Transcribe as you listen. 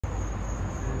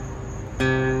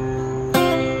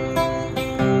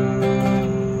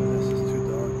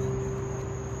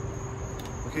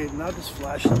Not this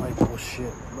flashlight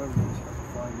bullshit. Whatever it is, I can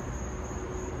find it.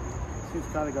 See, it's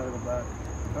kind of got to go back.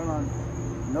 Turn on.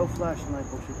 No flashlight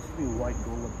bullshit. This should be white, go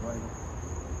look brighter.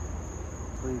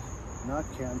 Please. Not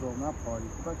candle, not party.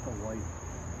 Go back to white.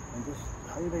 And just,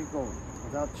 how do you make it go?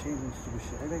 Without changing stupid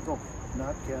shit. How do you make it go?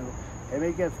 Not candle. How do you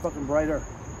make it get fucking brighter?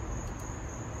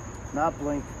 Not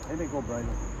blink. How do you make it go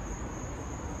brighter?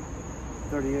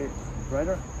 38.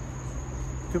 Brighter?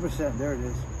 2%. There it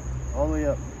is. All the way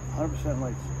up. 100%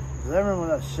 lights. Because I remember when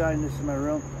I was shining this in my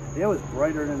room, it was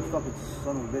brighter than fucking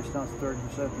son of a bitch. Now it's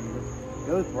 30%.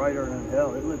 It was brighter than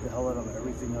hell. It lit the hell out of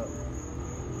everything up.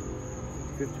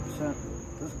 50%.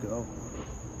 Let's go.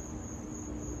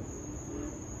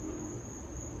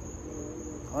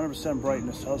 100%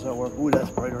 brightness. How's that work? Ooh,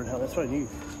 that's brighter than hell. That's what I need.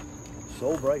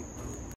 So bright.